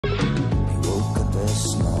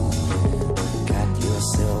small, got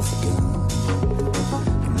yourself a gun.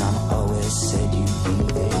 Your mama always said you'd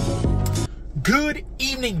be there. Good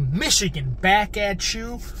evening, Michigan. Back at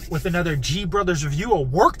you with another G Brothers review, a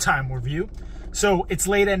work time review. So it's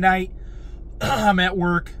late at night. I'm at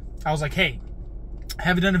work. I was like, hey, I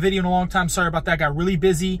haven't done a video in a long time. Sorry about that. Got really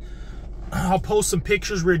busy. I'll post some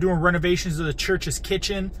pictures. We're doing renovations of the church's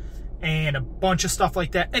kitchen and a bunch of stuff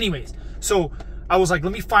like that. Anyways, so I was like,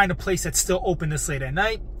 let me find a place that's still open this late at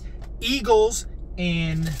night. Eagles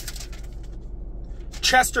in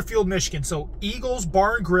Chesterfield, Michigan. So Eagles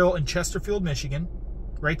Bar and Grill in Chesterfield, Michigan,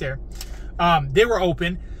 right there. They were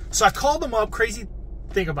open. So I called them up. Crazy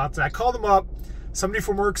thing about that. I called them up. Somebody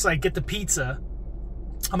from work's like, get the pizza.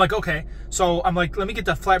 I'm like, okay. So I'm like, let me get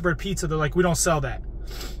the flatbread pizza. They're like, we don't sell that.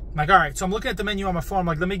 I'm like, all right. So I'm looking at the menu on my phone. I'm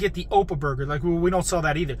like, let me get the Opa burger. Like, well, we don't sell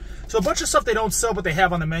that either. So a bunch of stuff they don't sell, but they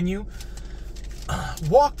have on the menu.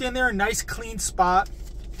 Walked in there, nice clean spot.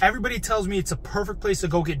 Everybody tells me it's a perfect place to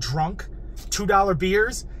go get drunk. $2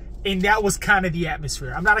 beers. And that was kind of the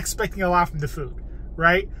atmosphere. I'm not expecting a lot from the food,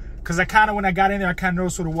 right? Because when I got in there, I kind of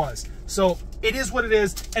noticed what it was. So it is what it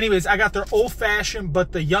is. Anyways, I got their old fashioned,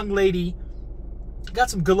 but the young lady, got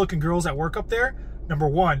some good looking girls that work up there. Number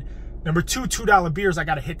one. Number two, $2 beers. I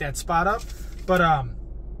got to hit that spot up. But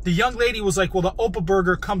the young lady was like, well, the Opa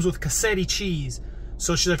burger comes with cassetti cheese.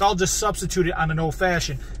 So she's like, I'll just substitute it on an old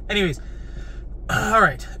fashioned. Anyways, all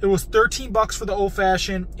right. It was $13 for the old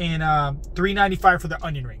fashioned and $3.95 for the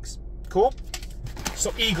onion rings. Cool?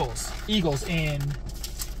 So Eagles in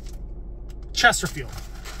Chesterfield.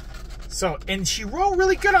 So, and she wrote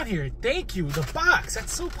really good on here. Thank you. The box.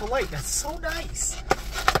 That's so polite. That's so nice.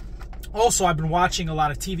 Also, I've been watching a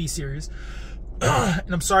lot of TV series.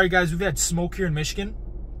 And I'm sorry, guys. We've had smoke here in Michigan.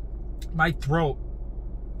 My throat,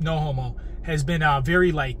 no homo, has been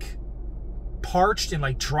very, like, parched and,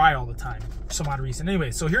 like, dry all the time for some odd reason.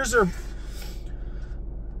 Anyway, so here's their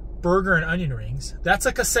burger and onion rings. That's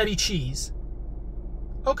a cassetti cheese.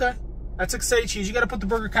 Okay. That's a cassetti cheese. You got to put the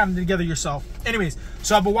burger kind of together yourself. Anyways,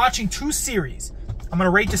 so I've been watching 2 series. I'm going to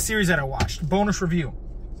rate the series that I watched. Bonus review.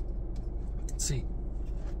 Let's see.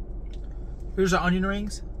 Here's the onion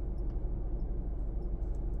rings.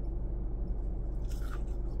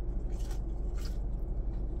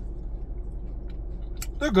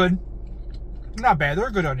 They're good. Not bad.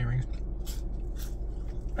 They're good onion rings.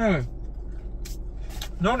 Anyway.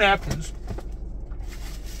 No napkins.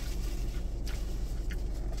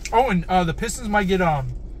 Oh, and the Pistons might get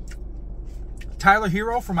Tyler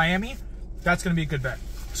Hero from Miami. That's going to be a good bet.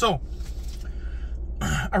 So,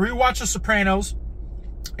 I rewatched The Sopranos.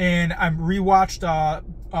 And I rewatched,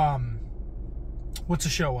 what's the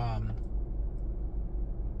show?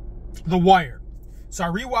 The Wire. So I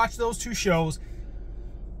rewatched those 2 shows.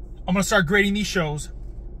 I'm going to start grading these shows.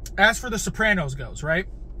 As for The Sopranos goes, right?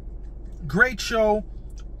 Great show.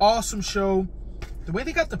 Awesome show. The way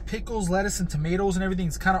they got the pickles, lettuce, and tomatoes and everything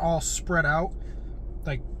is kind of all spread out.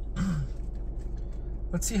 Like,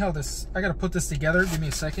 let's see how this, I got to put this together. Give me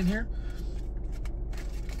a second here.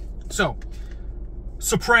 So,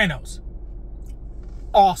 Sopranos.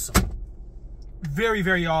 Awesome. Very,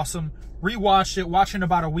 very awesome. Rewatched it. Watched it in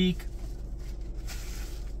about a week.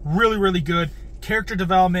 Really, really good. Character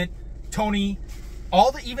development. Tony.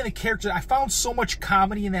 Even the characters. I found so much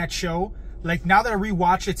comedy in that show. Like, now that I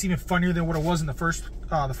rewatched it, it's even funnier than what it was in the first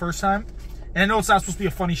time. And I know it's not supposed to be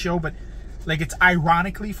a funny show, but, like, it's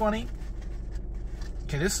ironically funny.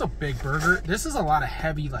 Okay, this is a big burger. This is a lot of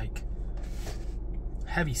heavy, like,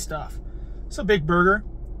 heavy stuff. It's a big burger.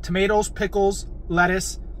 Tomatoes, pickles,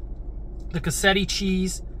 lettuce, the cassetti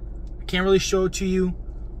cheese. I can't really show it to you.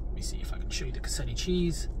 Let me see if I can show you the cassetti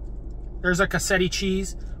cheese. There's a cassetti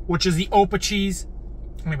cheese, which is the Opa cheese.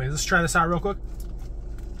 Anyway, let's try this out real quick.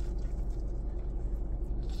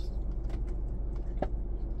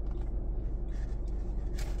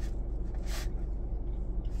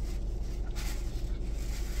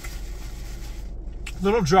 A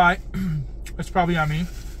little dry. It's probably on me.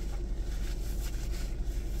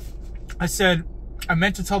 I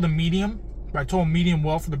meant to tell them medium, but I told them medium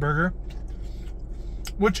well for the burger.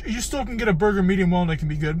 Which, you still can get a burger medium well and they can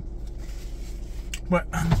be good. But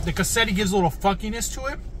the cassetti gives a little funkiness to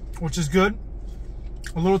it, which is good.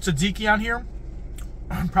 A little tzatziki on here.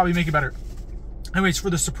 Probably make it better. Anyways, for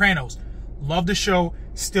The Sopranos. Love the show.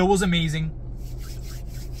 Still was amazing.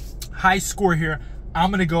 High score here. I'm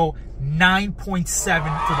going to go 9.7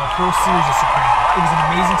 for the whole series of Sopranos. It was an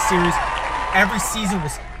amazing series. Every season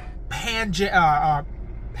was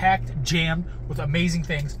packed, jammed with amazing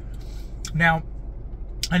things. Now,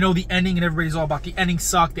 I know the ending and everybody's all about the ending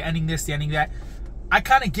sucked, the ending this, the ending that. I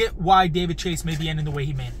kind of get why David Chase made the ending the way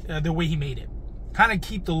he made it. kind of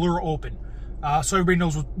keep the lure open. So everybody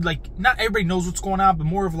knows what, like, not everybody knows what's going on, but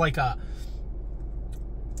more of like a,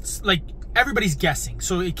 like, everybody's guessing.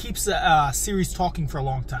 So it keeps the series talking for a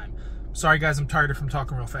long time. Sorry guys, I'm tired from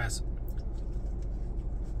talking real fast.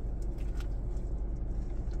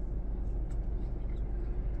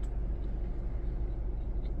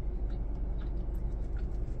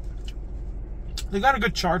 They got a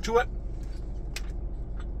good char to it.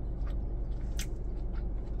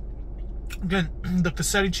 Again, the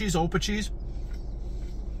cassetti cheese, Opa cheese.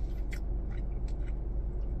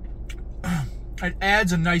 It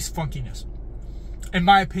adds a nice funkiness, in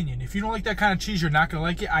my opinion. If you don't like that kind of cheese, you're not going to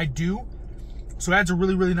like it. I do. So it adds a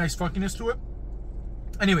really, really nice funkiness to it.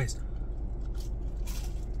 Anyways.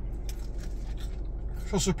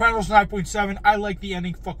 So Sopranos 9.7. I like the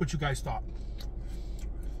ending. Fuck what you guys thought.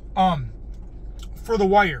 For The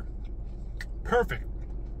Wire. Perfect.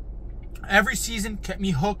 Every season kept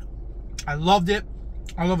me hooked. I loved it.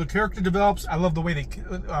 I love the character develops. I love the way they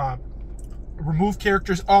remove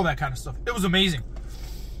characters, all that kind of stuff. It was amazing.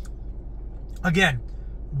 Again,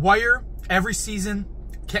 Wire, every season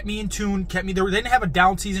kept me in tune, kept me there. They didn't have a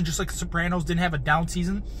down season, just like The Sopranos didn't have a down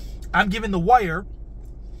season. I'm giving The Wire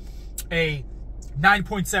a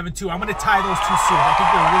 9.72. I'm going to tie those two series. I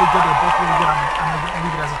think they're really good. They're both really good. I'm going to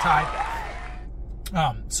leave it as a tie.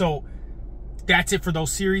 So that's it for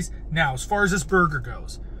those series. Now, as far as this burger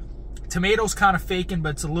goes, tomatoes kind of faking, but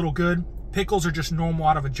it's a little good. Pickles are just normal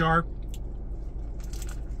out of a jar.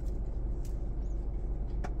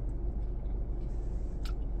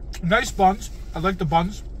 Nice buns. I like the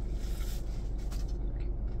buns.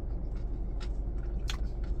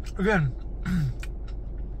 Again,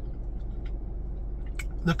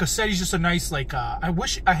 the cassetti's just a nice, like, I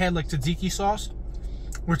wish I had, like, tzatziki sauce,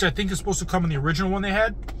 which I think is supposed to come in the original one they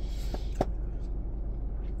had.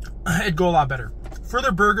 It'd go a lot better. For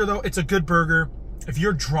their burger, though, it's a good burger. If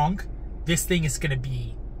you're drunk, this thing is going to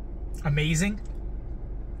be amazing.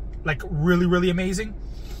 Like, really, really amazing.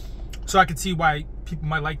 So I can see why people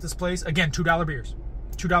might like this place. Again, $2 beers.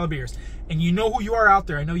 $2 beers. And you know who you are out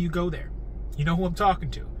there. I know you go there. You know who I'm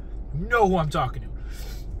talking to. You know who I'm talking to.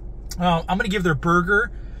 I'm going to give their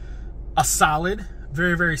burger a solid.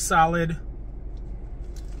 Very, very solid.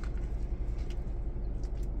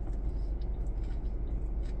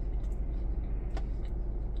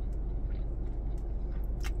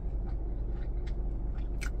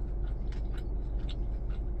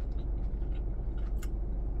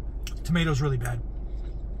 Tomatoes really bad.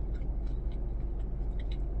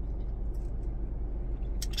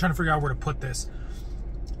 I'm trying to figure out where to put this.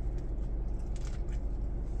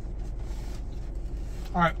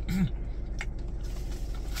 All right.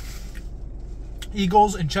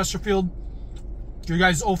 Eagles and Chesterfield. Your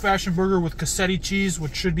guys' old-fashioned burger with cassetti cheese,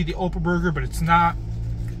 which should be the Opa burger, but it's not.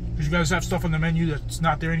 Because you guys have stuff on the menu that's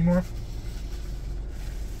not there anymore.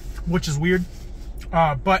 Which is weird.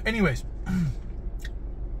 But anyways.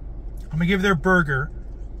 I'm going to give their burger,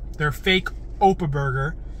 their fake Opa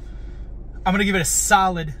burger, I'm going to give it a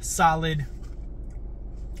solid,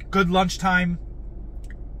 good lunchtime.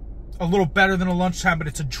 A little better than a lunchtime, but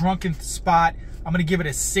it's a drunken spot. I'm going to give it a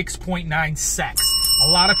 6.9 sex. A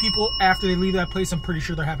lot of people, after they leave that place, I'm pretty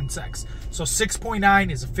sure they're having sex. So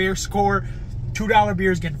 6.9 is a fair score. $2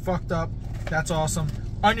 beers getting fucked up. That's awesome.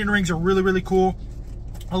 Onion rings are really, really cool.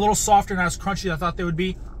 A little softer, not as crunchy as I thought they would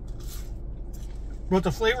be. But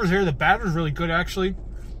the flavors here, the batter is really good, actually.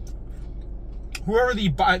 Whoever they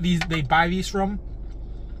buy these from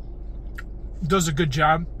does a good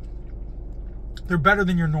job. They're better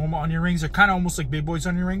than your normal onion rings. They're kind of almost like Big Boy's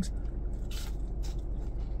onion rings.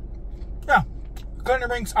 Yeah, good onion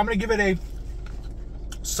rings. I'm going to give it a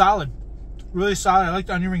solid. Really solid. I like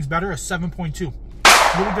the onion rings better. A 7.2.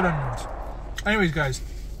 Really good onion rings. Anyways, guys.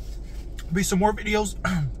 There'll be some more videos.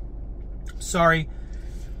 Sorry.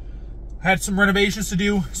 I had some renovations to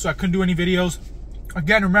do, so I couldn't do any videos.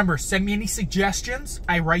 Again, remember, send me any suggestions.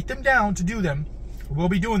 I write them down to do them. We'll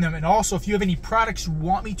be doing them. And also, if you have any products you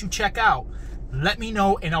want me to check out, let me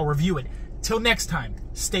know and I'll review it. Till next time,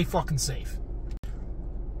 stay fucking safe.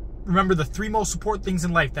 Remember the 3 most important things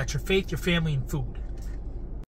in life. That's your faith, your family, and food.